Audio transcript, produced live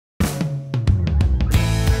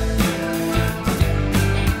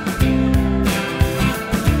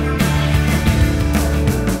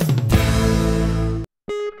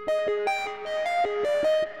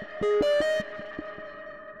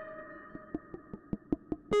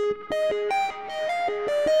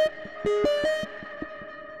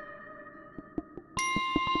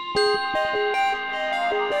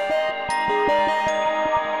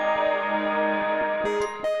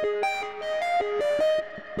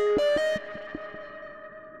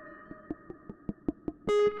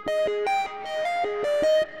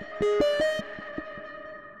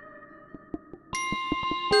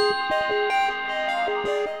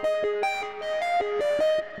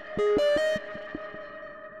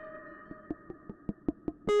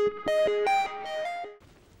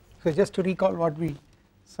So just to recall what we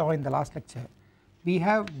saw in the last lecture, we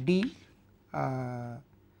have D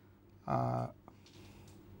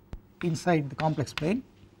inside the complex plane,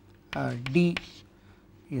 D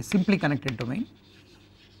is simply connected domain,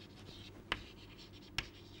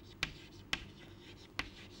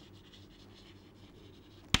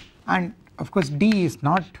 and of course D is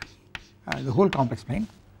not the whole complex plane.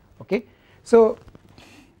 Okay, so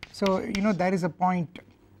you know there is a point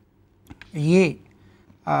A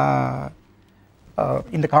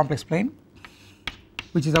in the complex plane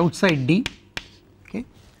which is outside D, okay,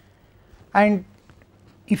 and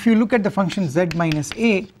if you look at the function z minus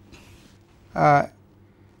a,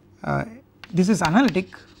 this is analytic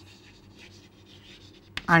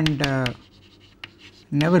and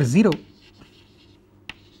never 0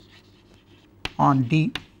 on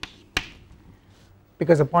D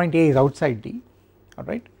because the point A is outside D,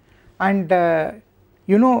 alright, and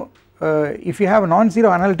you know if you have a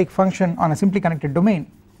non-zero analytic function on a simply connected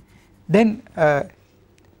domain, then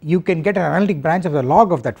you can get an analytic branch of the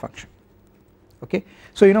log of that function. Okay,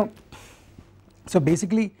 so you know, so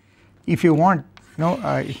basically if you want, you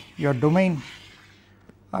know, your domain,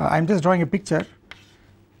 I am just drawing a picture.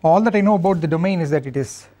 All that I know about the domain is that it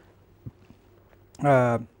is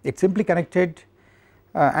it's simply connected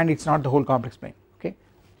and it's not the whole complex plane. Okay,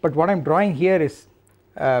 but what I am drawing here is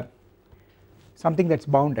something that's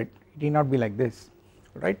bounded. It need not be like this,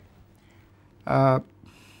 right.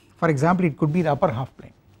 For example, it could be the upper half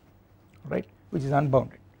plane, right, which is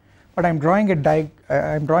unbounded, but I am drawing a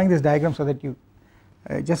I am drawing this diagram so that you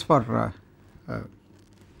just for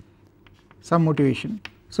some motivation.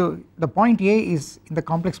 So the point A is in the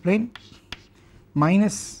complex plane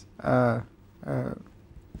minus the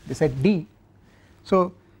set D.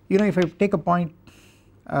 So you know if I take a point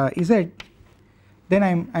Z, then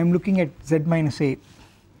I am looking at Z minus A,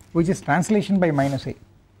 which is translation by minus A,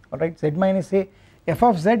 alright. Z minus A, f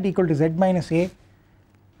of z equal to z minus A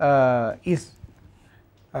is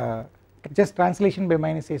just translation by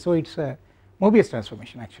minus A, so it is a Mobius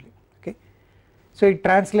transformation actually. Okay, so it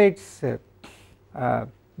translates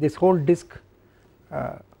this whole disk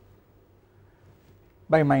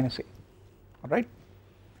by minus A, alright,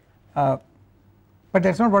 but that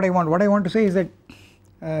is not what I want. What I want to say is that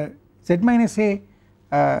z minus A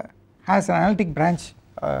has an analytic branch,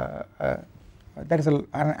 that is an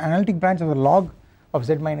analytic branch of the log of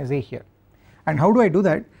z minus A here. And how do I do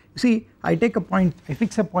that? You see, I take a point, I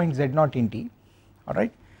fix a point z0 in D,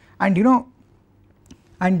 alright, and you know,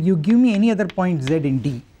 and you give me any other point z in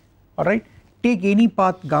D, alright, take any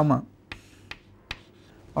path gamma,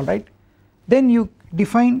 alright, then you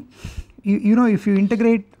define, you know, if you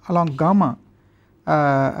integrate along gamma,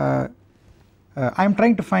 I am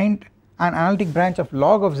trying to find an analytic branch of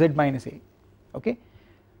log of z minus A. Okay,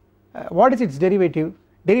 what is its derivative?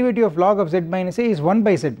 Derivative of log of z minus A is 1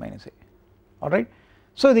 by z minus A, alright.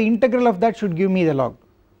 So the integral of that should give me the log,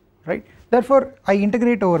 right. Therefore I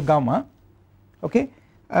integrate over gamma, okay,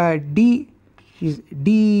 D is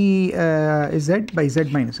z by z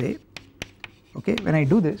minus A, okay. When I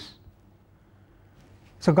do this,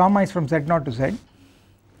 so gamma is from z0 to z,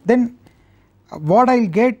 then what I will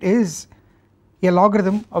get is a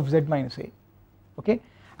logarithm of z minus A, okay,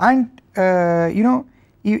 and you know,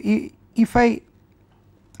 if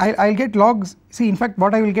I'll get logs. See, in fact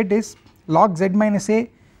what I will get is log z minus A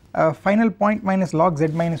final point minus log z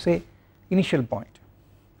minus A initial point,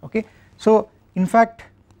 okay. So in fact,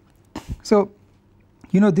 so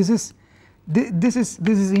you know, this is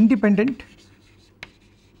independent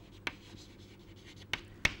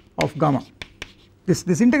of gamma,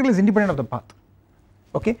 this integral is independent of the path,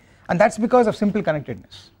 okay, and that is because of simple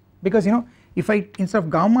connectedness, because you know, if I instead of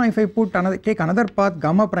gamma, if I put another, take another path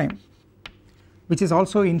gamma prime which is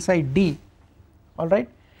also inside D, alright,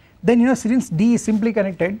 then you know, since D is simply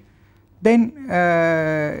connected, then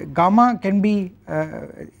gamma can be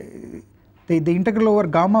the integral over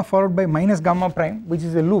gamma followed by minus gamma prime, which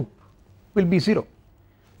is a loop, will be 0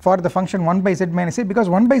 for the function 1 by z minus A, because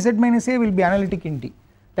 1 by z minus A will be analytic in D,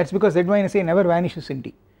 that is because z minus A never vanishes in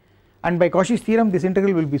D, and by Cauchy's theorem this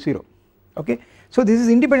integral will be 0, okay. So this is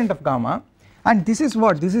independent of gamma, and this is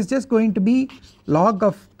what, this is just going to be log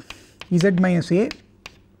of z minus a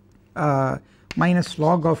minus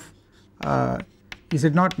log of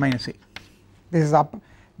z0 minus a. This is up,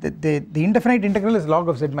 the indefinite integral is log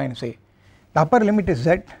of z minus a, the upper limit is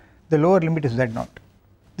z, the lower limit is z0.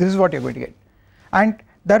 This is what you are going to get, and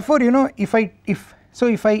therefore you know if I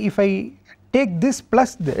take this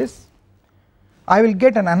plus this, I will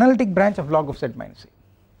get an analytic branch of log of z minus a.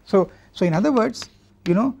 So in other words,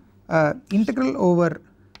 you know, integral over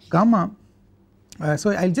gamma,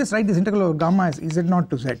 so I will just write this integral over gamma as z0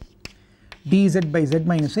 to z dz by z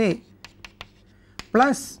minus a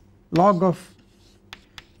plus log of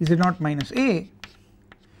z0 minus a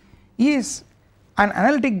is an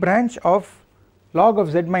analytic branch of log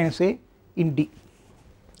of z minus a in D,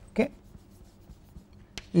 okay,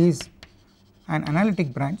 is an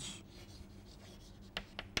analytic branch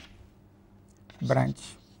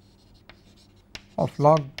of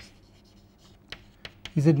log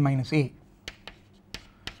z minus a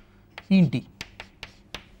in D.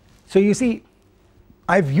 So you see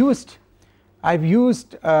I've used you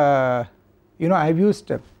know, I've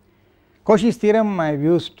used Cauchy's theorem, I've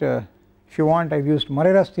used if you want I've used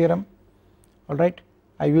Morera's theorem, alright,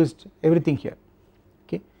 I've used everything here,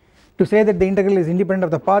 okay. To say that the integral is independent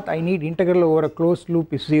of the path, I need integral over a closed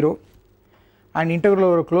loop is 0, and integral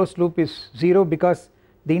over a closed loop is 0 because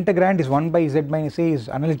the integrand is 1 by z minus a is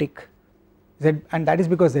analytic z, and that is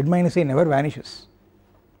because z minus a never vanishes,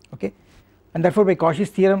 okay, and therefore by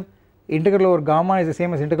Cauchy's theorem integral over gamma is the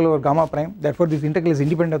same as integral over gamma prime, therefore this integral is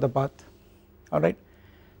independent of the path, alright,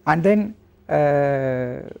 and then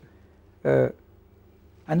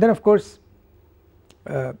of course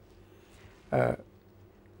the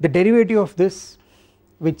derivative of this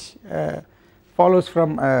which follows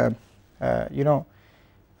from you know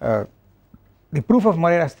the proof of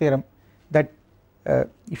Morera's theorem, that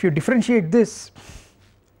if you differentiate this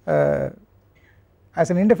as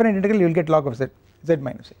an indefinite integral you will get log of z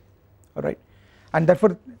minus a, alright, and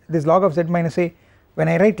therefore this log of z minus a, when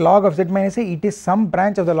I write log of z minus a, it is some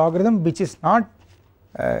branch of the logarithm which is not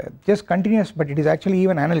just continuous but it is actually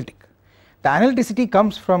even analytic. The analyticity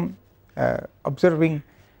comes from observing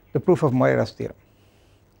the proof of Morera's theorem,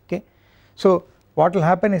 okay. So what will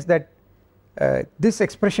happen is that this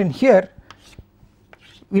expression here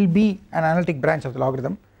will be an analytic branch of the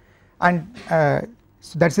logarithm, and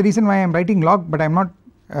so that is the reason why I am writing log, but I am not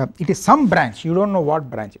it is some branch, you do not know what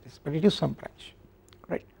branch it is, but it is some branch,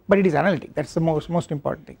 right, but it is analytic, that is the most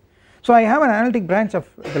important thing. So I have an analytic branch of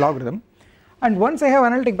the logarithm, and once I have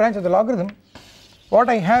an analytic branch of the logarithm, what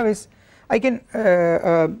I have is I can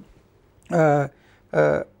let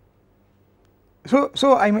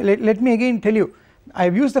me again tell you, I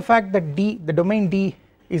have used the fact that D, the domain D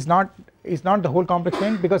is not the whole complex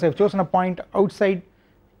domain because I have chosen a point outside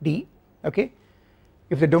D, okay.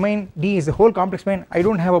 If the domain D is the whole complex domain, I do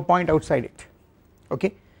not have a point outside it,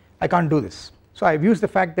 okay, I can't do this. So I have used the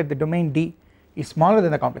fact that the domain D is smaller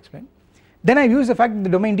than the complex domain. Then I have used the fact that the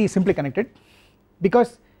domain D is simply connected,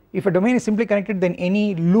 because if a domain is simply connected, then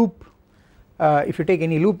any loop, if you take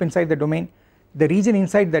any loop inside the domain, the region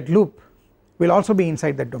inside that loop will also be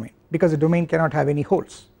inside that domain because the domain cannot have any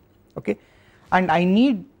holes, okay, and I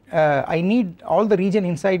need all the region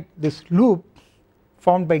inside this loop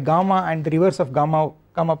formed by gamma and the reverse of gamma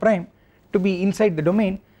prime to be inside the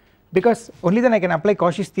domain, because only then I can apply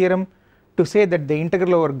Cauchy's theorem to say that the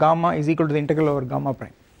integral over gamma is equal to the integral over gamma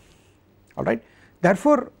prime, alright.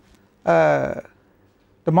 Therefore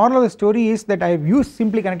the moral of the story is that I have used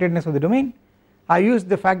simply connectedness of the domain, I have used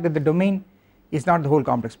the fact that the domain is not the whole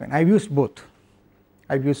complex domain, I have used both,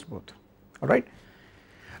 alright.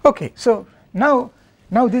 Okay, so now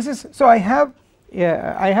this is, so I have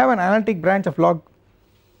an analytic branch of log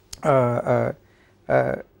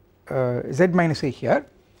z minus a here,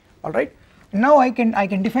 alright. Now I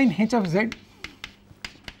can define h of z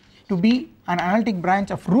to be an analytic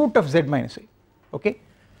branch of root of z minus a, okay,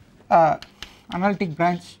 analytic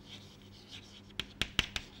branch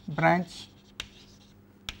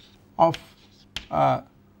of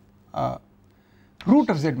root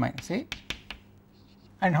of z minus a,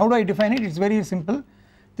 and how do I define it? It is very simple,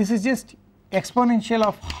 this is just exponential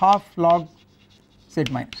of half log z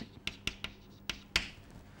minus a,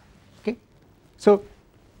 okay. So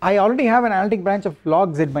I already have an analytic branch of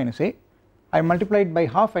log z minus a, I multiply it by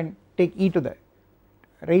half and take e to the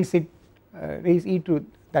raise e to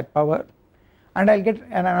that power, and I will get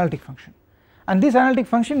an analytic function, and this analytic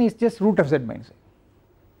function is just root of z minus a,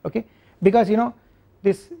 okay, because you know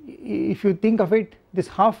this, if you think of it, this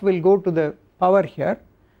half will go to the power here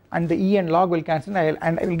and the e and log will cancel,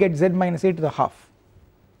 and I will get z minus a to the half,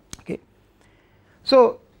 okay.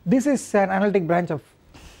 So this is an analytic branch of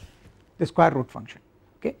the square root function,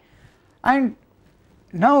 okay. And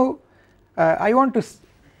now I want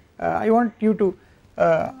you to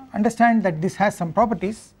understand that this has some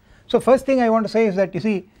properties. So first thing I want to say is that you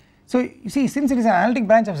see since it is an analytic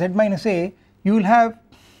branch of z minus a, you will have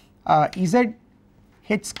z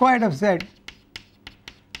h squared of z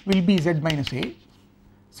will be z minus a.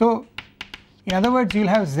 So in other words you will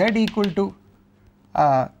have z equal to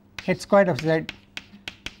h squared of z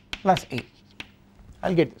plus a. I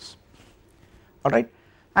will get this, alright,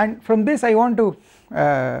 and from this I want to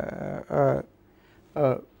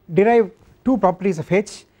derive two properties of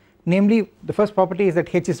h, namely the first property is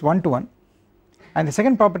that h is 1 to 1, and the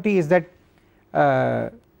second property is that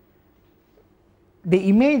the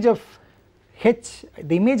image of h,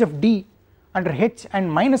 the image of d under h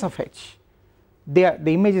and minus of h, the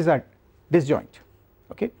images are disjoint,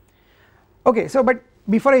 okay. So but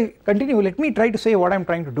before I continue, let me try to say what I am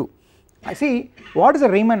trying to do. I see what is a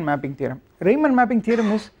Riemann mapping theorem. Riemann mapping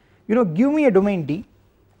theorem is, give me a domain D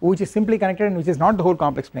which is simply connected and which is not the whole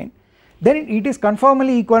complex plane, then it is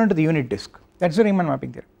conformally equivalent to the unit disk. That is the Riemann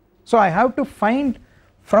mapping theorem. So I have to find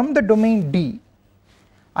from the domain D,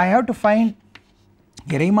 I have to find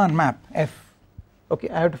a Riemann map f, okay.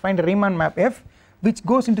 I have to find a Riemann map f which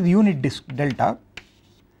goes into the unit disk delta.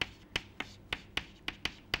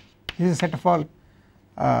 This is a set of all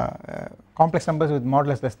complex numbers with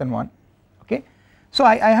modulus less than 1, okay. So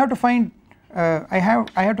I have to find I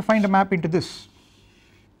have to find a map into this,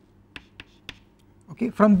 okay.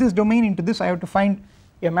 From this domain into this I have to find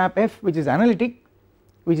a map f which is analytic,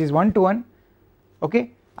 which is 1 to 1,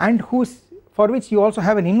 okay, and for which you also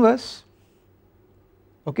have an inverse,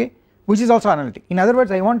 okay, which is also analytic. In other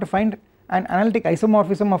words, I want to find an analytic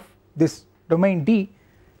isomorphism of this domain D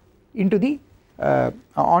into the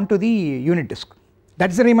onto the unit disk. That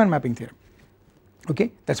is the Riemann mapping theorem,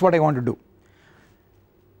 okay. That is what I want to do.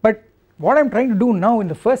 But what I am trying to do now in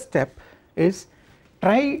the first step is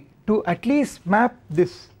try to at least map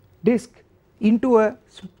this disk into a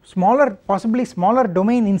smaller, possibly smaller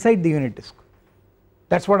domain inside the unit disk.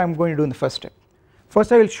 That is what I am going to do in the first step.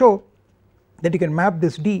 First I will show that you can map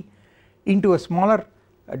this D into a smaller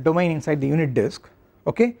domain inside the unit disk,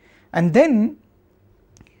 okay, and then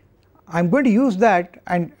I am going to use that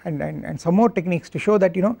and some more techniques to show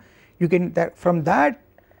that you can from that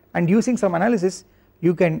and using some analysis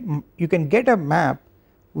you can get a map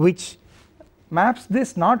which maps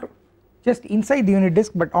this not just inside the unit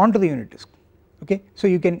disk but onto the unit disk, okay. So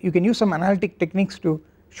you can use some analytic techniques to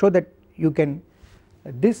show that you can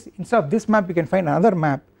instead of this map you can find another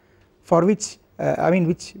map for which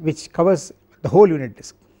which covers the whole unit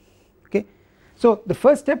disk, okay. So the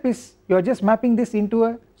first step is you are just mapping this into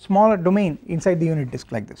a smaller domain inside the unit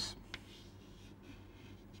disk like this,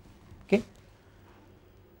 okay.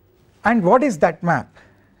 And what is that map?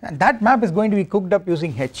 And that map is going to be cooked up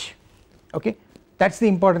using h, okay. That is the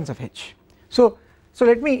importance of h. So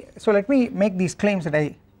let me make these claims that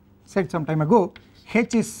I said some time ago.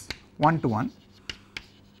 H is 1 to 1,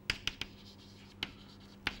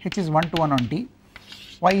 h is 1 to 1 on D.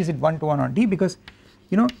 Why is it 1 to 1 on D? Because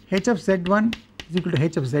h of z1 is equal to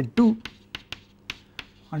h of z2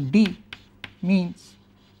 on D means,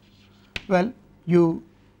 well, you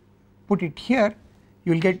put it here,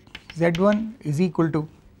 you will get z1 is equal to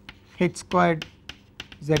h squared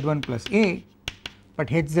z1 plus a, but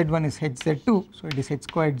hz1 is hz2, so it is h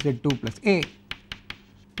squared z2 plus a,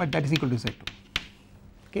 but that is equal to z2,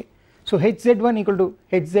 okay. So hz1 equal to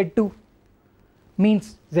hz2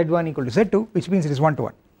 means z1 equal to z2, which means it is 1 to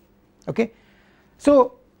 1, okay.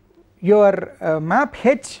 So your map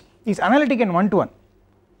h is analytic and 1 to 1,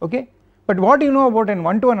 okay, but what do you know about an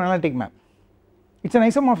 1 to 1 analytic map? It is an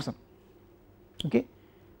isomorphism, okay.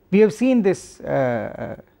 We have seen this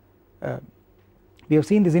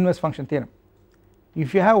inverse function theorem.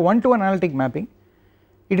 If you have 1 to 1 analytic mapping,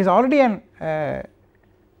 it is already an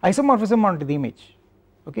isomorphism onto the image,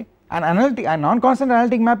 okay. A non-constant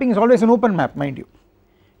analytic mapping is always an open map, mind you.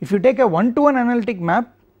 If you take a 1 to 1 analytic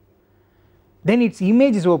map, then its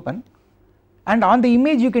image is open, and on the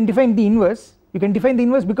image you can define the inverse. You can define the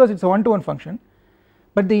inverse because it is a 1 to 1 function,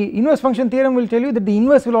 but the inverse function theorem will tell you that the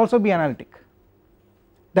inverse will also be analytic.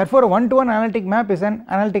 Therefore a 1 to 1 analytic map is an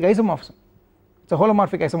analytic isomorphism, it is a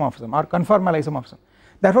holomorphic isomorphism or conformal isomorphism.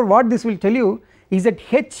 Therefore what this will tell you is that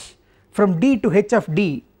h from D to h of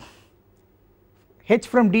D, h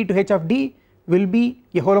from D to h of D will be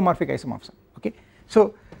a holomorphic isomorphism, okay.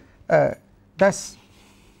 So thus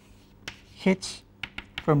h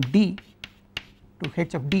from D to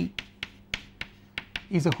h of D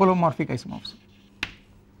is a holomorphic isomorphism.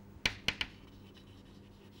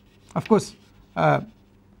 Of course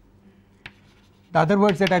The other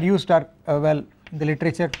words that are used are well in the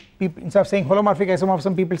literature, people instead of saying holomorphic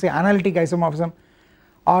isomorphism, people say analytic isomorphism,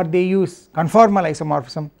 or they use conformal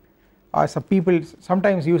isomorphism, or some people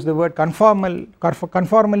sometimes use the word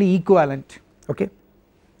conformally equivalent. Okay.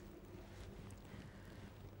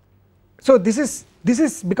 So this is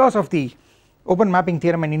because of the open mapping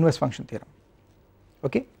theorem and inverse function theorem.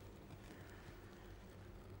 Okay.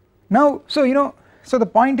 Now so the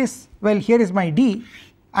point is, well, here is my D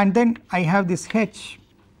and then I have this H.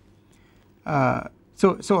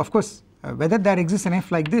 So of course whether there exists an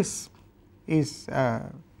F like this is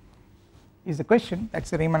the question, that is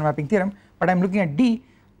the Riemann mapping theorem, but I am looking at D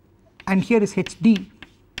and here is HD.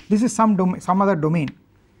 This is some other domain,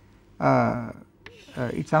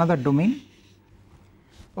 it is another domain.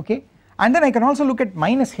 Okay. And then I can also look at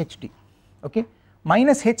minus HD. Okay.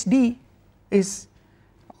 Minus HD is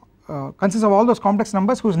consists of all those complex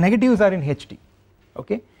numbers whose negatives are in HD.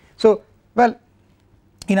 Okay. So well,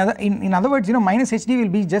 in other words, minus HD will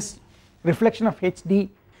be just reflection of HD.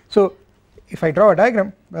 So if I draw a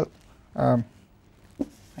diagram, well, I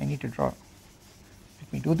need to draw,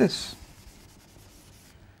 let me do this.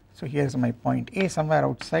 So here is my point A somewhere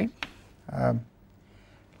outside,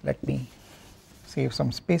 let me save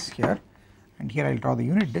some space here, and here I will draw the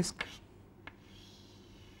unit disk.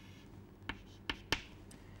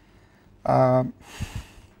 And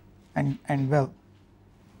well,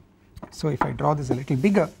 so if I draw this a little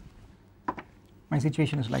bigger, my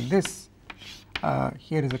situation is like this.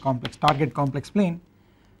 Here is a target complex plane,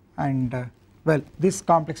 and well, this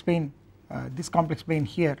complex plane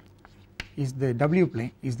here is the W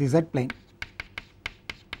plane, is the Z plane,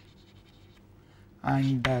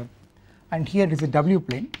 and here is the W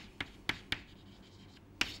plane,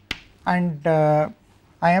 and I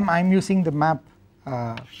am using the map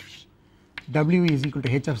W is equal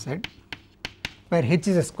to H of Z, where H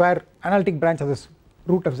is a square analytic branch of this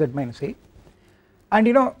root of Z minus A,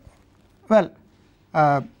 and well,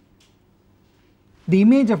 the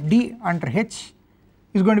image of D under H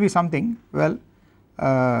is going to be something, well,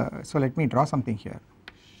 so let me draw something here.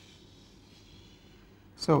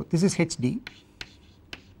 So this is HD.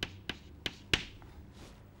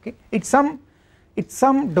 Okay, it's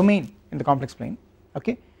some domain in the complex plane.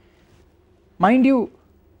 Okay, mind you,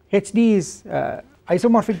 HD is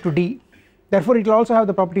isomorphic to D, therefore it will also have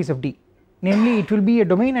the properties of D, namely it will be a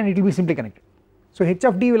domain and it will be simply connected. So H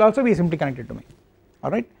of D will also be a simply connected domain,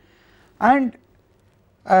 alright. And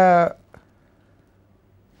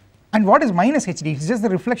what is minus HD? It is just the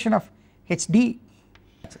reflection of HD.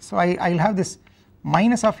 So I will have this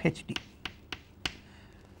minus of HD,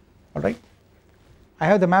 alright. I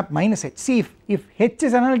have the map minus H. See, if H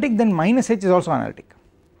is analytic, then minus H is also analytic.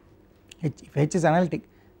 If H is analytic,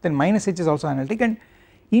 then minus H is also analytic, and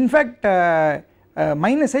in fact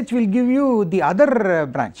minus H will give you the other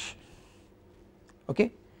branch.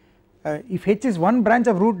 Okay, if H is one branch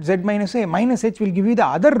of root Z minus A, minus H will give you the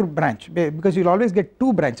other branch, because you will always get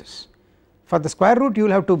two branches. For the square root you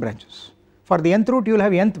will have two branches, for the nth root you will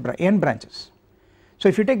have n branches. So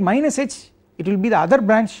if you take minus H, it will be the other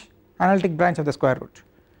branch, analytic branch of the square root,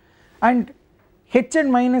 and H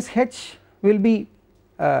and minus H will be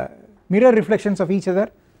mirror reflections of each other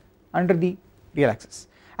under the real axis,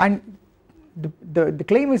 and the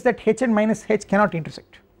claim is that H and minus H cannot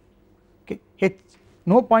intersect. Okay,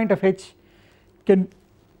 no point of H can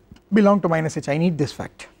belong to minus H, I need this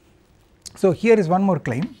fact. So here is one more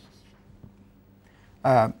claim,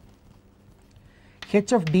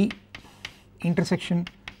 H of D intersection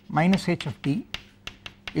minus H of D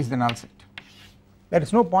is the null set. There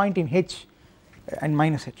is no point in H and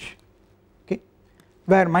minus H, okay,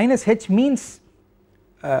 where minus H means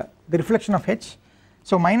the reflection of H.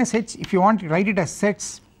 So minus H, if you want to write it as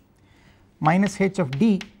sets, minus H of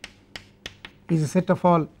D is a set of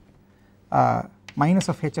all minus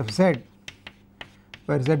of H of Z,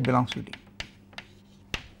 where Z belongs to D.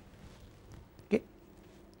 Okay,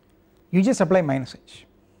 you just apply minus H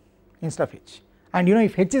instead of H, and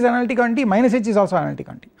if H is analytic on D, minus H is also analytic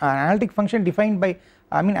on D. An analytic function defined by,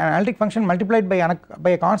 an analytic function multiplied by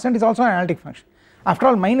a constant is also an analytic function. After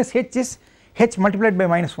all, minus H is H multiplied by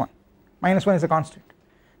minus 1, minus 1 is a constant,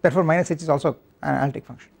 therefore minus H is also an analytic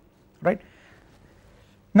function, right.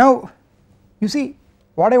 Now you see,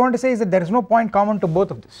 what I want to say is that there is no point common to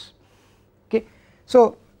both of this. Okay,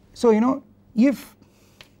 so if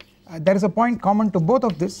there is a point common to both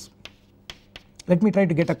of this, let me try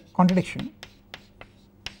to get a contradiction.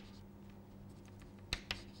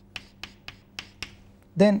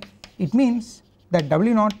 Then it means that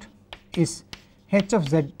W0 is H of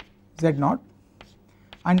Z0,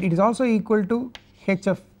 and it is also equal to H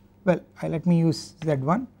of, well, let me use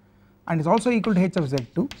Z1, and is also equal to h of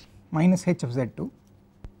z2 minus h of z2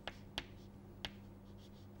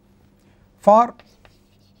 for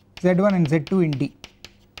z1 and z2 in D.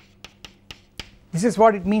 This is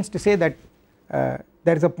what it means to say that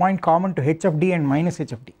there is a point common to h of D and minus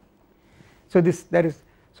h of D. So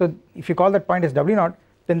so if you call that point as W0,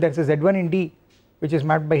 then there is a z1 in D which is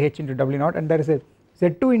mapped by h into W0, and there is a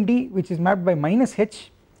z2 in D which is mapped by minus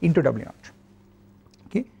h into W0.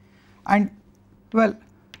 Okay, and well,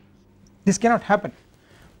 this cannot happen.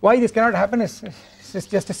 Why this cannot happen is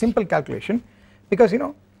just a simple calculation, because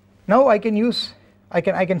now I can use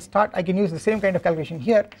the same kind of calculation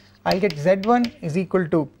here. I will get z1 is equal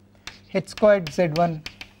to h squared z1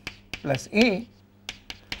 plus a,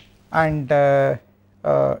 and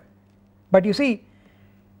but you see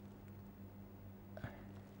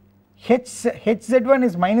hz1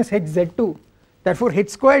 is minus hz2, therefore h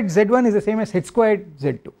squared z1 is the same as h squared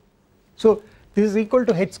z2. So this is equal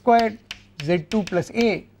to h squared z2 plus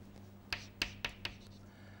a,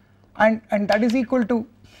 and that is equal to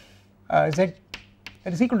z2.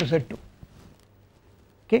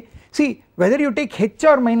 Okay, see whether you take h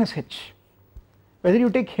or minus h,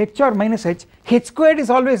 h squared is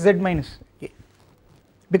always z minus a,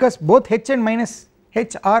 because both h and minus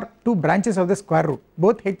h are two branches of the square root,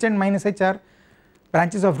 both h and minus h are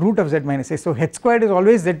branches of root of z minus a, so h squared is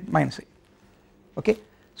always z minus a. Okay,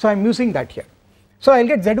 so I am using that here, so I will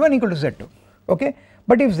get z1 equal to z2. Okay,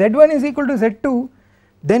 but if z1 is equal to z2,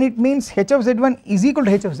 then it means h of z1 is equal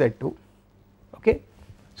to h of z2. Okay,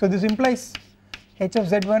 so this implies h of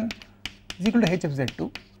z1 is equal to h of z2,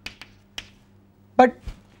 but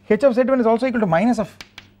h of z1 is also equal to minus of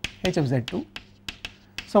h of z2.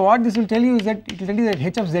 So what this will tell you is that it will tell you that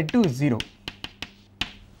h of z2 is 0.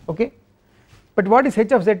 Okay, but what is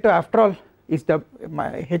h of z2 after all? Is the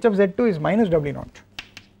h of z2 is minus W0.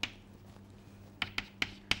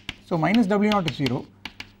 So minus W0 is 0.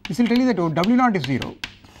 This will tell you that W0 is 0.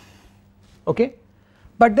 Okay,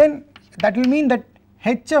 but then that will mean that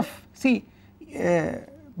h of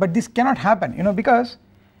but this cannot happen, because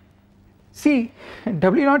see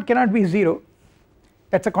W0 cannot be 0.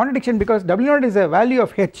 That is a contradiction, because W0 is a value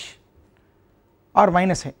of h or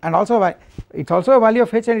minus h, and also it is also a value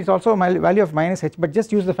of h and it is also a value of minus h, but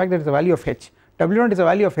just use the fact that it is a value of h. W0 is a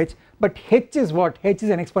value of h, but h is what? H is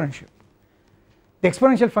an exponential. The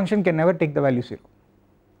exponential function can never take the value 0,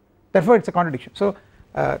 therefore it is a contradiction. So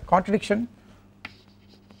contradiction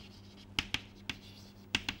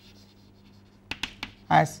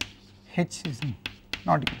as h is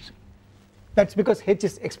not equal to 0, that is because h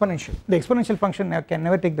is exponential, the exponential function can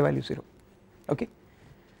never take the value 0. Okay,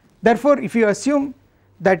 therefore if you assume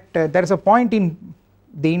that there is a point in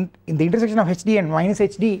the intersection of hd and minus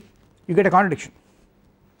hd, you get a contradiction.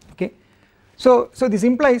 Okay, so this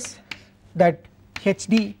implies that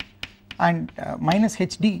hd and minus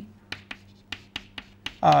hd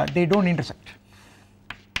they do not intersect,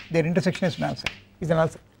 their intersection is null set.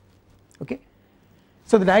 Okay,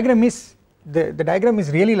 so the diagram is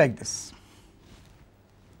really like this.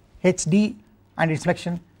 hd and its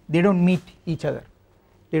reflection, they do not meet each other,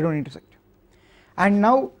 they do not intersect. And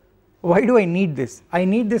now why do I need this? I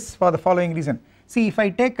need this for the following reason. See, if I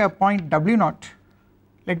take a point W0,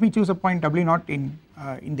 let me choose a point W0 in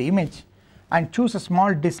the image and choose a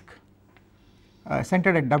small disk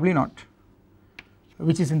centered at W0,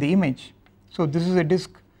 which is in the image. So this is a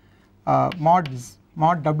disk mod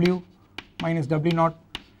W minus W0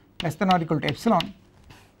 less than or equal to epsilon.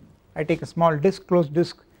 I take a small disk, closed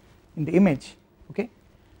disk in the image. Okay,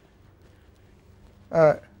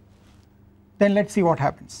 then let us see what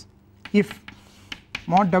happens. If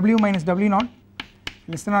mod W minus W0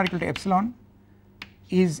 less than or equal to epsilon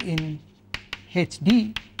is in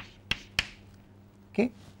HD,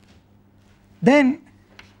 okay, then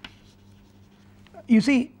you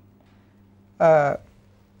see where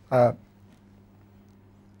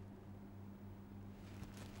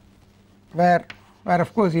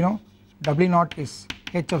of course W0 is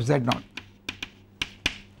h of Z0.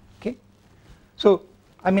 Okay, so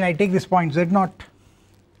I mean I take this point Z0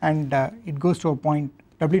 and it goes to a point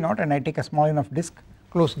W0, and I take a small enough disk,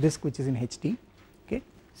 closed disk, which is in HD, okay,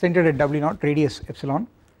 centered at W0, radius epsilon.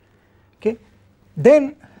 Okay,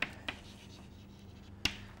 then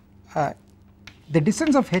the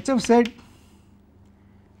distance of h of z,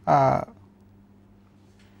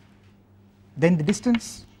 then the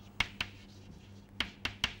distance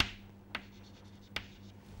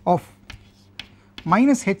of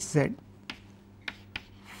minus hz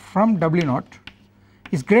from W0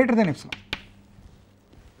 is greater than epsilon.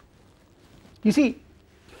 You see,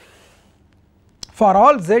 for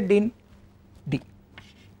all z in D,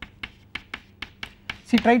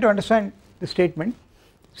 see, try to understand the statement.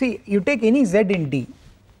 See, you take any z in D,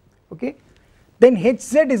 okay, then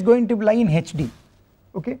Hz is going to lie in Hd,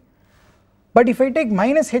 okay, but if I take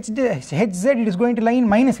minus Hz it is going to lie in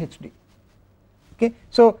minus Hd, okay.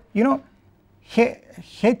 So you know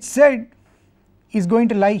Hz is going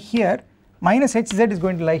to lie here, minus Hz is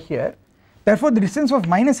going to lie here, therefore the distance of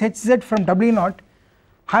minus Hz from W0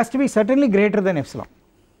 has to be certainly greater than epsilon,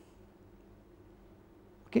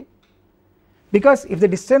 okay, because if the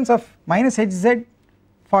distance of minus Hz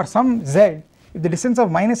for some z, if the distance of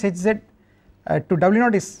minus Hz to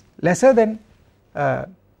W0 is lesser than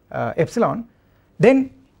epsilon, then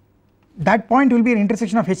that point will be an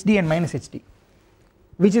intersection of Hd and minus Hd,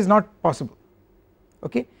 which is not possible,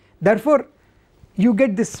 okay. Therefore you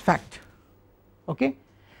get this fact, okay,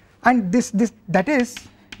 and that is,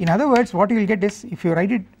 in other words, what you will get is, if you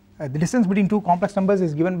write it, the distance between two complex numbers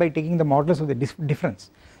is given by taking the modulus of the difference,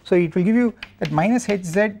 so it will give you that minus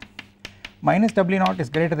Hz minus W0 is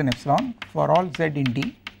greater than epsilon for all z in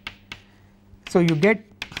D. So you get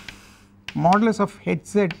modulus of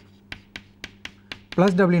Hz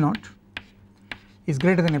plus W0 is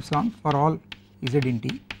greater than epsilon for all z in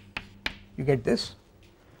D, you get this,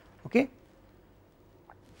 okay.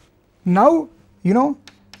 Now you know,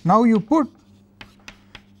 now you put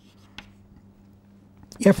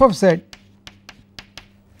f of z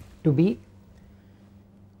to be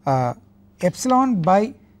epsilon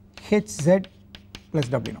by Hz plus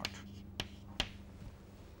W0,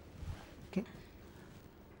 okay.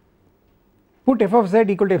 Put f of z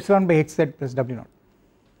equal to epsilon by Hz plus W0.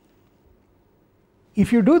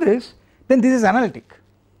 If you do this, then this is analytic,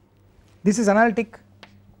 which is analytic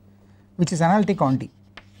on D.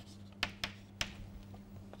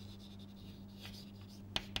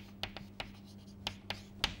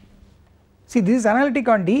 See, this is analytic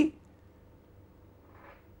on D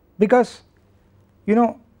because you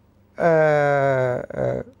know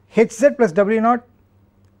Hz plus W0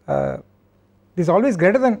 is always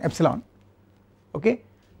greater than epsilon, okay,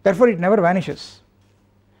 therefore it never vanishes.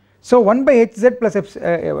 So 1 by Hz plus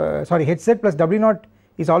Hz plus W0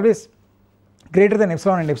 is always greater than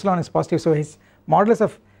epsilon, and epsilon is positive, so his modulus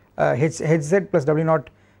of Hz plus W0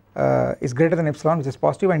 is greater than epsilon, which is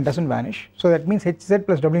positive and does not vanish, so that means Hz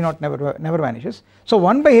plus W0 never vanishes. So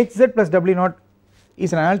 1 by Hz plus W0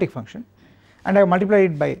 is an analytic function, and I have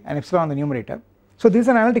multiplied it by an epsilon on the numerator, so this is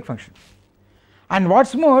an analytic function. And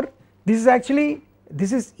what's more, this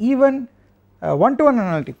is even a one-to-one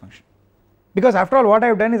analytic function, because after all what I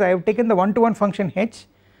have done is I have taken the one-to-one function h,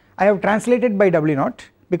 I have translated by W0,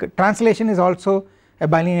 because translation is also a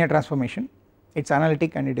bilinear transformation, it is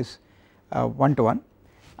analytic and it is one-to-one,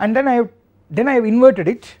 and then I have inverted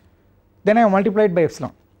it, then I have multiplied by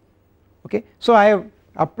epsilon, okay. So I have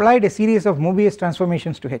applied a series of Mobius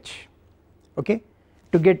transformations to h, okay,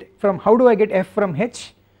 to get from, how do I get f from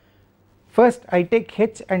h? First I take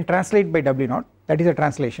h and translate by W0, that is a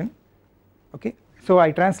translation, okay. So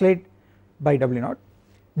I translate by W0,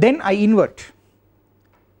 then I invert,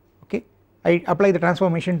 okay, I apply the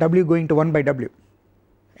transformation W going to 1 by W,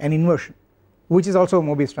 an inversion, which is also a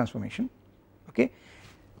Mobius transformation, okay.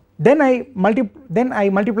 Then I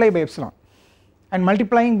multiply by epsilon, and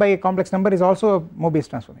multiplying by a complex number is also a Mobius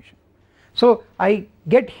transformation. So I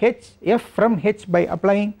get f from h by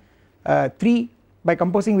applying by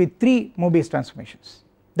composing with 3 Mobius transformations.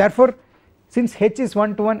 Therefore since h is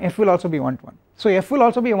one-to-one, f will also be one-to-one, so f will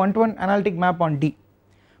also be a one-to-one analytic map on D,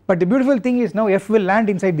 but the beautiful thing is now f will land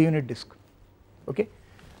inside the unit disk, okay.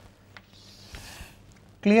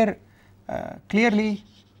 Clearly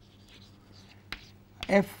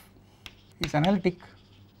f is analytic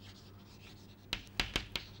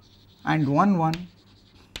and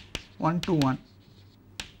 1-1-1-to-1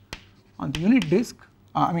 on the unit disk,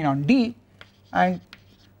 I mean on D. And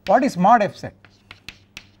what is mod fz?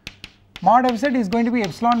 Mod fz is going to be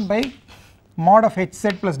epsilon by mod of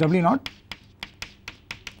Hz plus W0,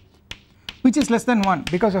 which is less than 1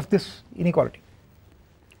 because of this inequality.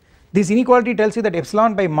 This inequality tells you that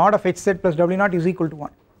epsilon by mod of Hz plus W0 is equal to 1,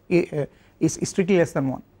 is strictly less than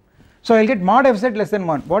 1. So I will get mod fz less than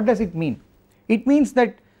 1. What does it mean? It means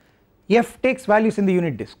that f takes values in the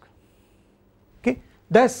unit disk, okay.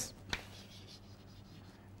 Thus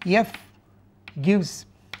f gives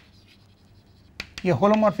a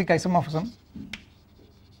holomorphic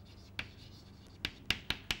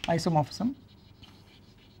isomorphism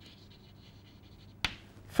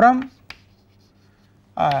from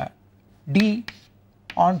D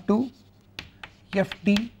onto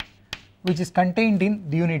fd, which is contained in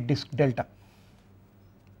the unit disk delta,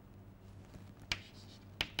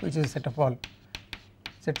 which is a set of all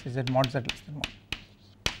z mod z less than 1.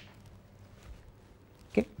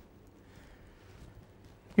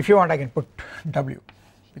 If you want I can put W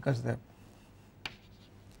because the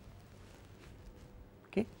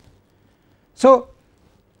okay. So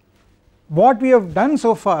what we have done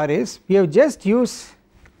so far is we have just used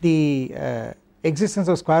the existence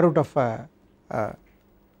of square root of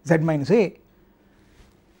z minus a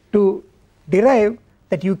to derive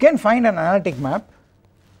that you can find an analytic map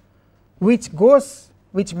which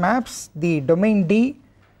maps the domain D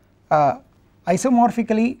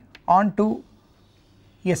isomorphically onto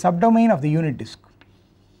a subdomain of the unit disk.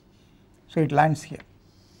 So it lands here,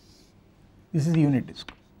 this is the unit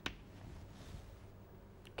disk,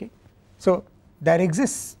 okay. So there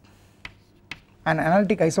exists an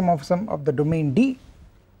analytic isomorphism of the domain D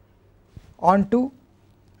onto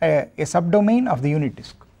a subdomain of the unit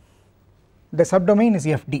disk. The subdomain is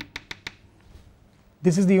FD,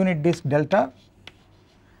 this is the unit disk delta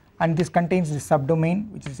and this contains the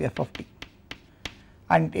subdomain which is f of d,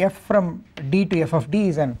 and f from d to f of d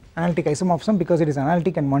is an analytic isomorphism because it is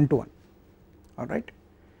analytic and one to one, alright.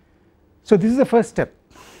 So this is the first step,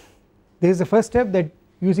 this is the first step that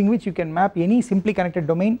using which you can map any simply connected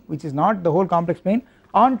domain which is not the whole complex plane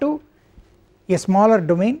onto a smaller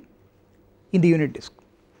domain in the unit disk.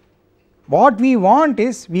 What we want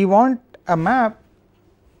is we want a map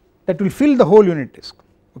that will fill the whole unit disk,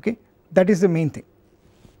 okay, that is the main thing.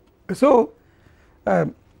 So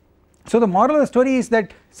so the moral of the story is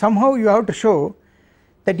that somehow you have to show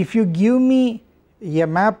that if you give me a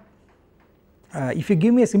map, if you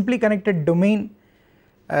give me a simply connected domain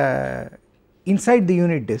inside the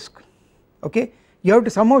unit disk, okay, you have to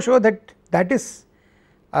somehow show that that is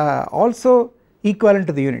also equivalent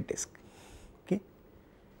to the unit disk, okay.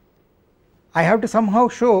 I have to somehow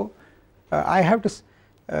show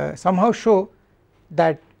somehow show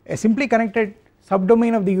that a simply connected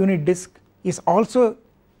subdomain of the unit disk is also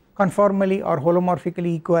conformally or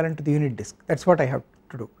holomorphically equivalent to the unit disk, that is what I have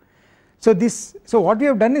to do. So what we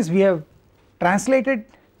have done is we have translated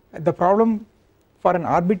the problem for an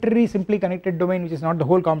arbitrary simply connected domain which is not the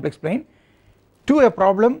whole complex plane to a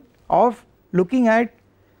problem of looking at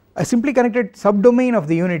a simply connected subdomain of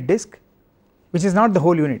the unit disk which is not the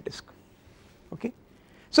whole unit disk, okay.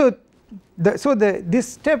 So this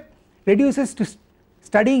step reduces to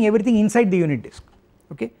studying everything inside the unit disk,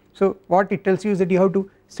 okay. So what it tells you is that you have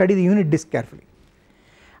to study the unit disk carefully,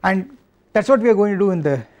 and that is what we are going to do in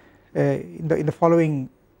the following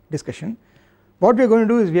discussion. What we are going to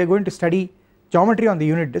do is we are going to study geometry on the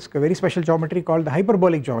unit disk, a very special geometry called the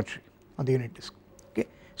hyperbolic geometry on the unit disk, okay.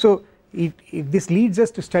 So this leads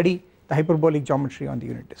us to study the hyperbolic geometry on the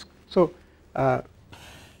unit disk. So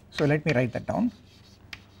let me write that down,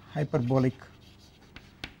 hyperbolic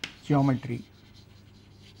geometry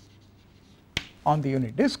on the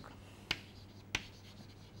unit disk.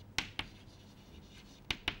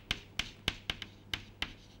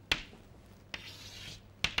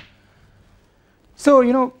 So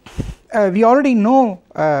you know we already know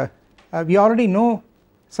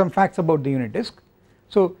some facts about the unit disk.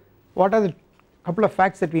 So what are the couple of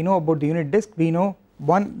facts that we know about the unit disk? We know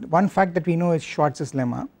one fact that we know is Schwarz's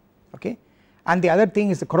lemma, okay, and the other thing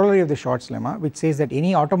is the corollary of the Schwarz lemma, which says that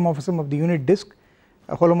any automorphism of the unit disk,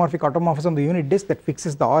 a holomorphic automorphism of the unit disk that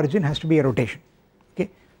fixes the origin has to be a rotation, okay.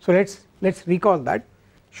 So let's recall that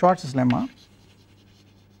Schwarz's lemma.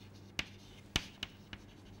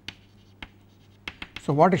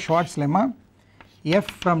 So what is Schwarz lemma? F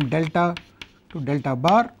from delta to delta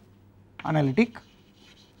bar analytic,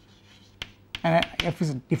 and F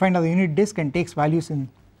is defined as the unit disk and takes values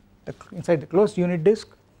inside the closed unit disk.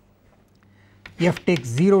 F takes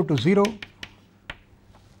 0 to 0,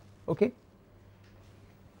 okay.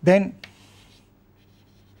 Then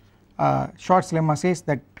Schwarz lemma says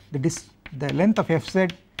that the length of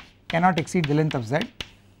Fz cannot exceed the length of Z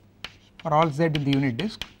for all Z in the unit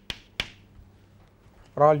disk,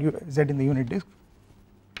 for all Z in the unit disk.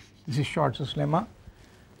 This is Schwarz's lemma,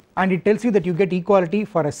 and it tells you that you get equality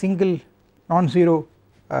for a single non-zero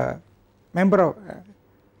member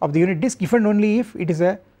of the unit disk if and only if it is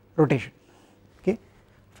a rotation, okay.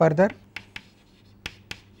 Further,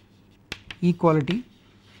 equality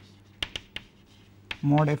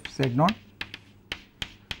mod f z0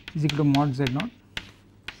 is equal to mod z0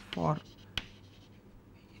 for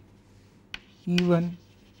even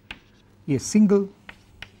a single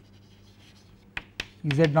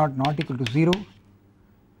z0 not equal to 0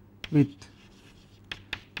 with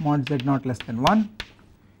mod z0 less than 1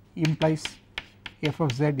 implies f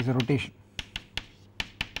of z is a rotation,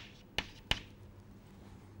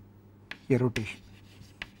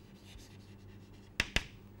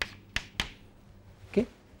 okay.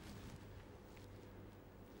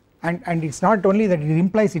 And it is not only that it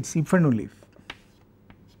implies, it is if and only if,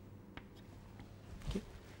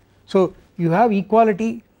 So you have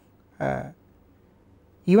equality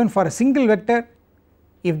even for a single vector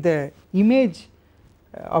if the image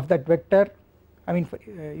of that vector, I mean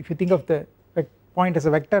if you think of the point as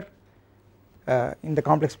a vector in the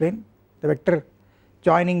complex plane, the vector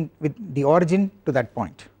joining with the origin to that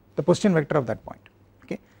point, the position vector of that point,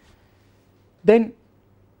 okay. Then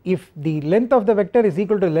if the length of the vector is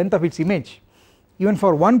equal to the length of its image even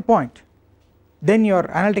for one point, then your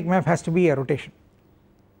analytic map has to be a rotation,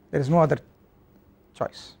 there is no other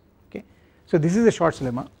choice, okay. So this is the Short's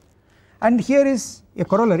lemma, and here is a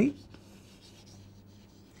corollary,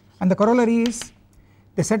 and the corollary is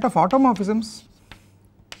the set of automorphisms,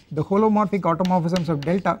 the holomorphic automorphisms of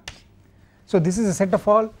delta. So this is a set of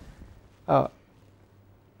all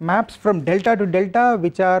maps from delta to delta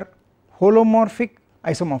which are holomorphic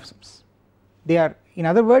isomorphisms. They are, in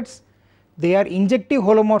other words, they are injective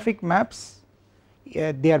holomorphic maps,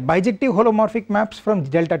 they are bijective holomorphic maps from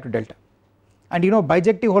delta to delta, and you know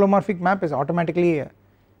bijective holomorphic map is automatically a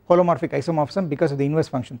holomorphic isomorphism because of the inverse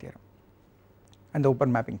function theorem and the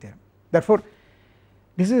open mapping theorem. Therefore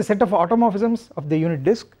this is a set of automorphisms of the unit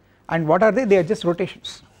disk, and what are they? They are just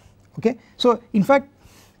rotations, okay. So in fact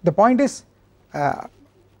the point is I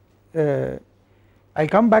will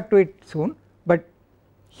come back to it soon, but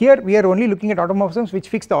here we are only looking at automorphisms which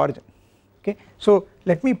fix the origin, okay. So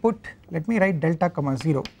let me write delta comma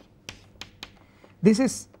 0, this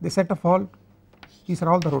is the set of all, these are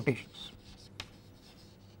all the rotations.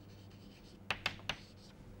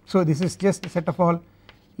 So this is just the set of all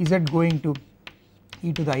z going to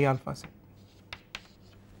e to the I alpha z,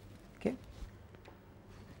 okay.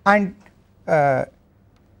 And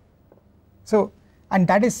so and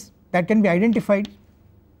that can be identified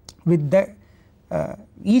with the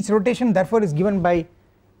each rotation therefore is given by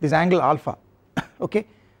this angle alpha, okay.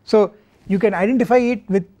 So you can identify it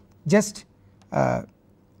with just the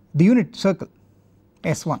unit circle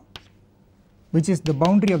S1 which is the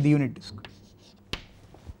boundary of the unit disk.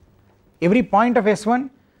 Every point of S1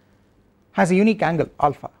 has a unique angle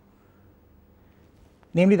alpha,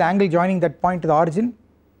 namely the angle joining that point to the origin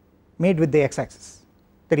made with the x axis,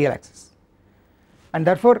 the real axis, and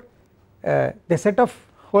therefore the set of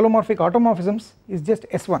holomorphic automorphisms is just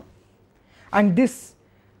S1, and this,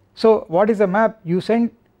 so what is the map? You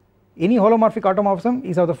send any holomorphic automorphism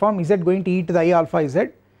is of the form z going to e to the I alpha z,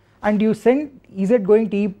 and you send z going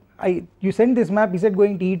to e, you send this map z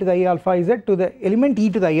going to e to the I alpha z to the element e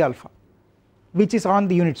to the I alpha which is on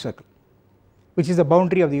the unit circle, which is the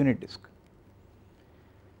boundary of the unit disk,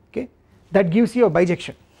 okay. That gives you a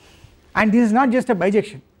bijection, and this is not just a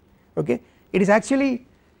bijection, okay, it is actually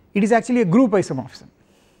a group isomorphism,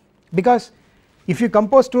 because if you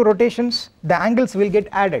compose two rotations the angles will get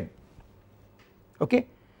added, okay,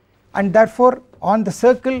 and therefore on the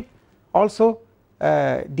circle also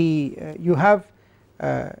you have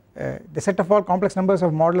the set of all complex numbers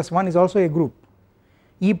of modulus 1 is also a group,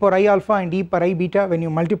 e power I alpha and e power I beta, when you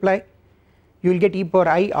multiply you will get e power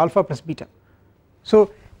I alpha plus beta.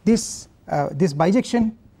 So this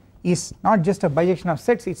bijection is not just a bijection of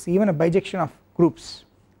sets, it is even a bijection of groups,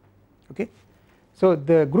 okay. So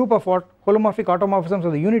the group of holomorphic automorphisms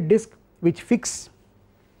of the unit disk which fix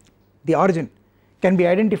the origin can be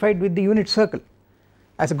identified with the unit circle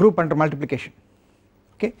as a group under multiplication,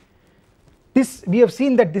 okay. This we have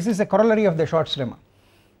seen that this is a corollary of the Short's lemma,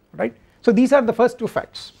 right. So these are the first two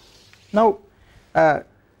facts. Now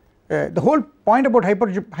the whole point about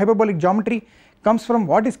hyperbolic geometry comes from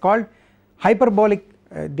what is called hyperbolic,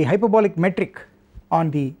 the hyperbolic metric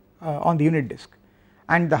on the unit disk,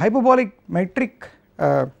 and the hyperbolic metric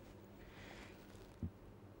that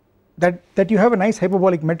you have a nice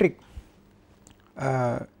hyperbolic metric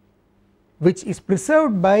which is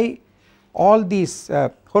preserved by all these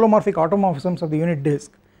holomorphic automorphisms of the unit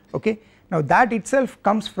disk, okay. Now that itself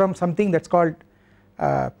comes from something that is called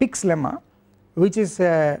Pick's lemma, which is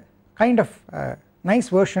a kind of nice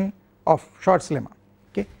version of Short's lemma,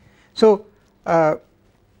 okay. So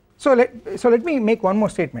let me make one more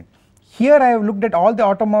statement. Here I have looked at all the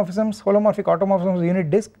automorphisms, holomorphic automorphisms of the unit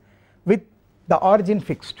disk with the origin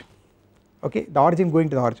fixed, okay, the origin going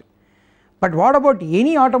to the origin, but what about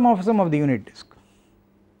any automorphism of the unit disk?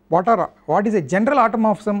 What is a general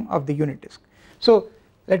automorphism of the unit disk? So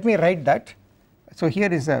let me write that. So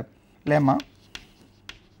here is a lemma.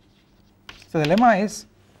 So the lemma is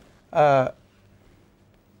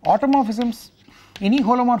automorphisms, any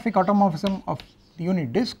holomorphic automorphism of the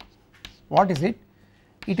unit disk, what is it?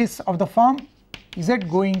 It is of the form z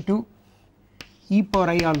going to e power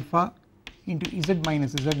I alpha into z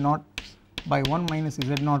minus z naught by 1 minus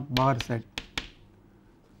z naught bar z,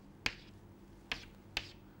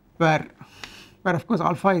 where where of course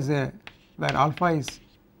alpha is an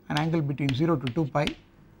angle between 0 to 2 pi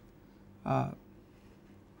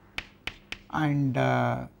and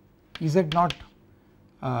z0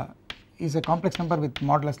 is a complex number with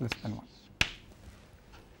modulus less than 1.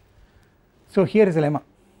 So here is a lemma.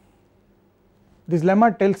 This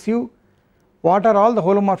lemma tells you what are all the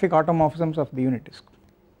holomorphic automorphisms of the unit disk,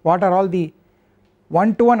 what are all the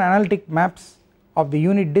one-to-one analytic maps of the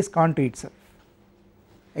unit disk onto itself.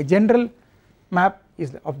 A general map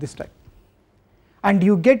is of this type, and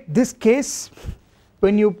you get this case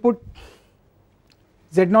when you put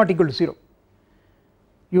z0 equal to 0.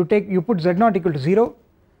 You put z0 equal to 0,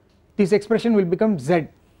 this expression will become z,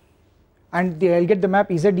 and I will get the map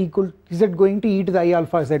z going to e to the I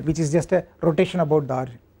alpha z, which is just a rotation about the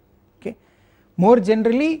origin. Okay. More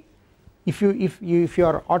generally, if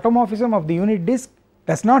your automorphism of the unit disk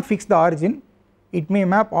does not fix the origin, it may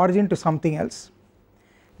map origin to something else,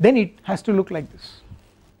 then it has to look like this.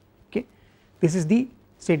 Okay, this is the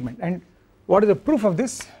statement. And what is the proof of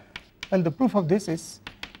this? Well, the proof of this is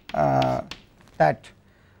that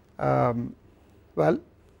well,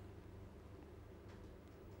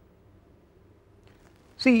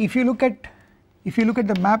 see, if you look at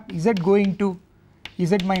the map z going to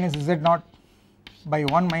z minus z0 by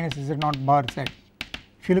 1 minus z0 bar z,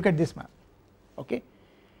 if you look at this map, okay,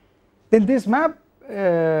 then this map,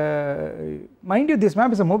 mind you, this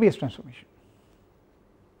map is a Mobius transformation.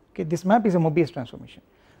 Okay, this map is a Mobius transformation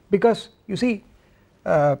because you see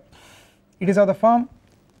it is of the form,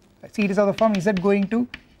 it is of the form z going to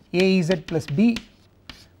a z plus b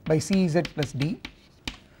by c z plus d,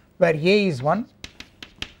 where a is 1,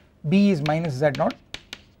 b is minus z0,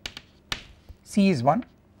 c is 1,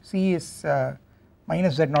 c is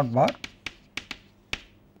minus z0 bar,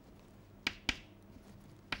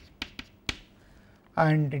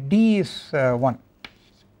 and d is 1,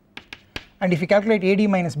 and if you calculate AD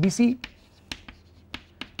minus BC,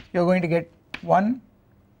 you are going to get 1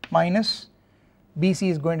 minus BC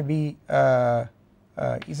is going to be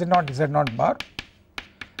z0 bar.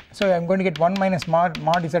 So I am going to get 1 minus mod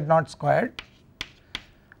z0 squared,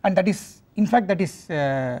 and that is, in fact, that is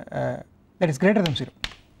greater than 0,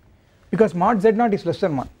 because mod z0 is less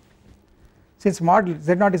than 1. Since mod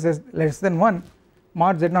z0 is less than 1,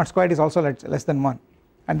 mod z0 squared is also less than 1,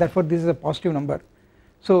 and therefore this is a positive number.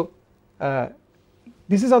 So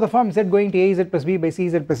this is of the form z going to a z plus b by c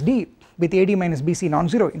z plus d with AD minus BC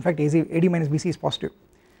non-zero. In fact, AD minus BC is positive.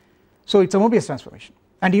 So it is a Mobius transformation,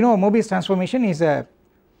 and you know a Mobius transformation is a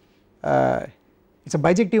it's a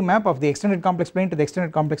bijective map of the extended complex plane to the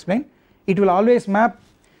extended complex plane. It will always map,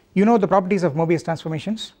 you know the properties of Mobius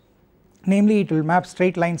transformations, namely it will map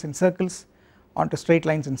straight lines and circles onto straight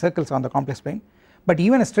lines and circles on the complex plane, but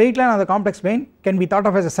even a straight line on the complex plane can be thought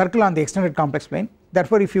of as a circle on the extended complex plane.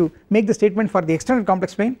 Therefore if you make the statement for the extended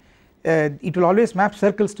complex plane, it will always map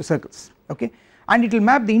circles to circles, okay, and it will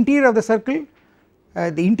map the interior of the circle,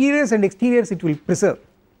 the interiors and exteriors it will preserve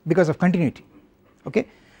because of continuity, okay.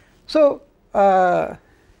 So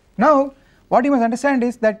now what you must understand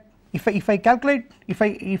is that if I calculate, if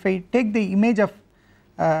I take the image of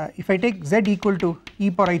if I take z equal to e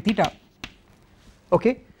power I theta,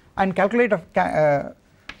 okay, and calculate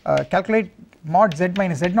mod z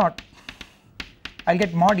minus z0, I will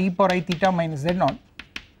get mod e power I theta minus z0,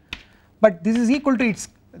 but this is equal to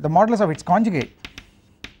the modulus of its conjugate,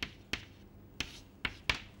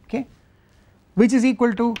 okay, which is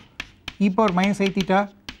equal to e power minus I theta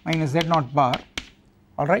minus z0 bar,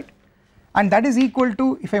 alright, and that is equal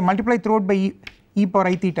to, if I multiply throughout by e power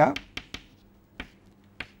I theta,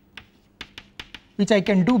 which I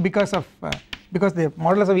can do because the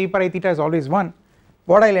modulus of e power I theta is always 1,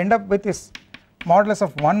 what I will end up with is modulus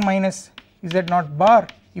of 1 minus z0 bar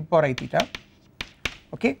e power I theta,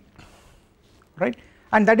 okay, right,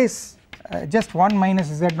 and that is just 1 minus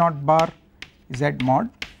z0 bar z mod.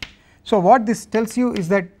 So what this tells you is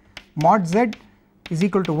that mod z is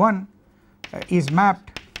equal to 1 is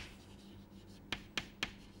mapped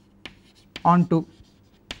onto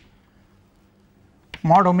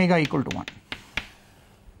mod omega equal to 1.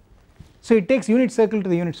 So it takes unit circle to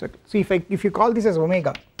the unit circle. So if you call this as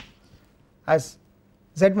omega, as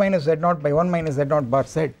z minus z0 by 1 minus z0 bar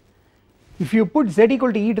z, if you put z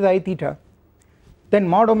equal to e to the I theta, then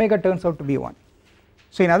mod omega turns out to be 1.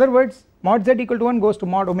 So in other words, mod z equal to 1 goes to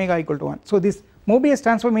mod omega equal to 1. So this Mobius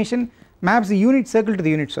transformation maps the unit circle to the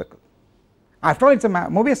unit circle. After all, it is a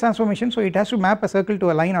Mobius transformation, so it has to map a circle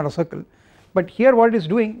to a line or a circle, but here what it is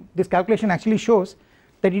doing, this calculation actually shows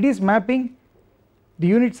that it is mapping the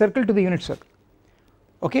unit circle to the unit circle,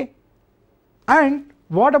 okay. And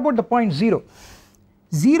what about the point 0?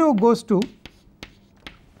 0 goes to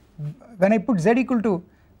when I put z equal to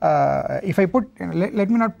if I put let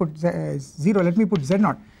me not put 0, let me put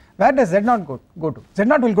z0, where does z0 go to?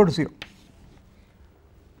 Z0 will go to 0.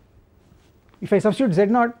 If I substitute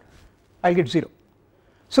z0 I will get 0.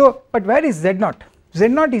 So but where is z0?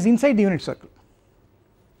 Z0 is inside the unit circle,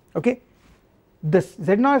 okay. This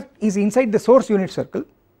z0 is inside the source unit circle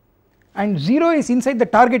and 0 is inside the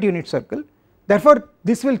target unit circle, therefore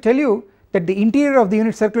this will tell you that the interior of the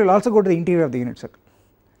unit circle will also go to the interior of the unit circle.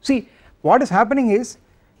 See what is happening is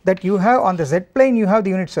that you have on the z plane you have the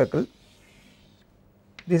unit circle,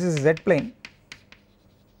 this is z plane,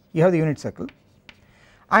 you have the unit circle,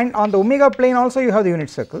 and on the omega plane also you have the unit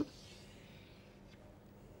circle,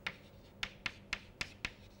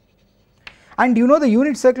 and you know the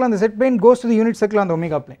unit circle on the z plane goes to the unit circle on the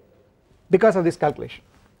omega plane because of this calculation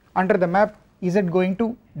under the map z going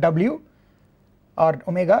to w or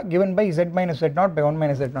omega given by z minus z0 by 1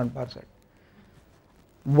 minus z0 bar z.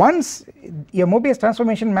 Once a Mobius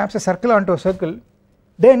transformation maps a circle onto a circle,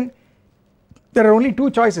 then there are only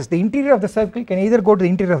two choices. The interior of the circle can either go to the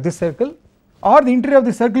interior of this circle or the interior of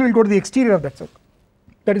the circle will go to the exterior of that circle,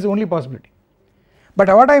 that is the only possibility. But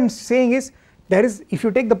what I am saying is there is, if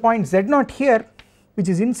you take the point z0 here which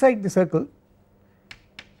is inside the circle,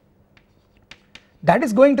 that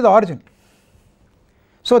is going to the origin.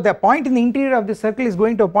 So the point in the interior of this circle is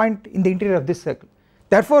going to a point in the interior of this circle,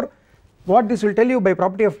 therefore what this will tell you by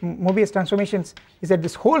property of Mobius transformations is that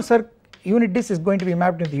this whole unit disk is going to be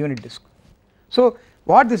mapped into the unit disk. So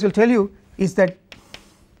what this will tell you is that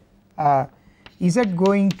z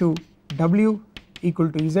going to w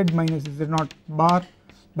equal to z minus z0 bar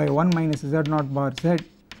by 1 minus z0 bar z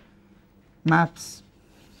maps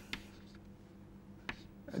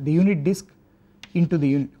the unit disk into the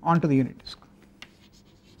unit onto the unit disk,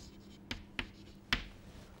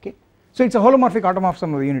 okay. So it is a holomorphic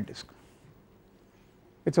automorphism of the unit disk,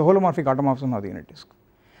 it is a holomorphic automorphism of the unit disk.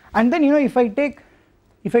 And then you know if I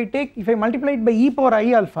multiply it by e power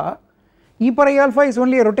I alpha is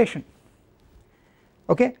only a rotation,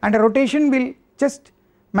 okay, and a rotation will just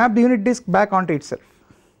map the unit disk back onto itself,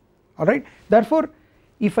 alright. Therefore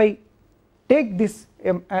if I take this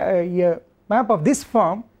a map of this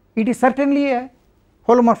form, it is certainly a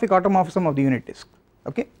holomorphic automorphism of the unit disk,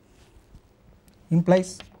 okay,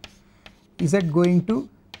 implies z going to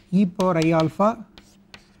e power I alpha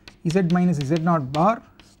z minus z0 bar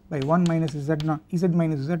by 1 minus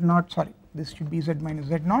z0 sorry, this should be z minus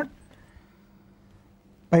z0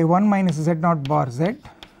 by 1 minus z0 bar z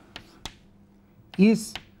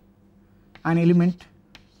is an element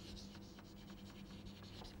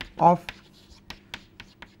of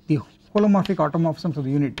the holomorphic automorphisms of the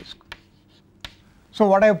unit disk. So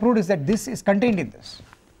what I have proved is that this is contained in this.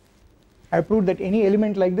 I have proved that any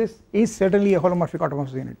element like this is certainly a holomorphic automorphism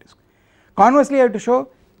of the unit disk. Conversely I have to show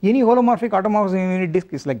any holomorphic automorphism of the unit disk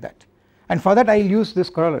is like that, and for that I will use this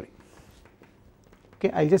corollary,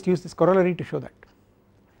 okay. I will just use this corollary to show that.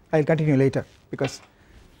 I will continue later because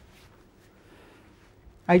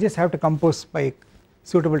I just have to compose by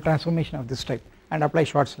suitable transformation of this type and apply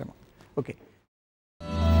Schwarz lemma, okay.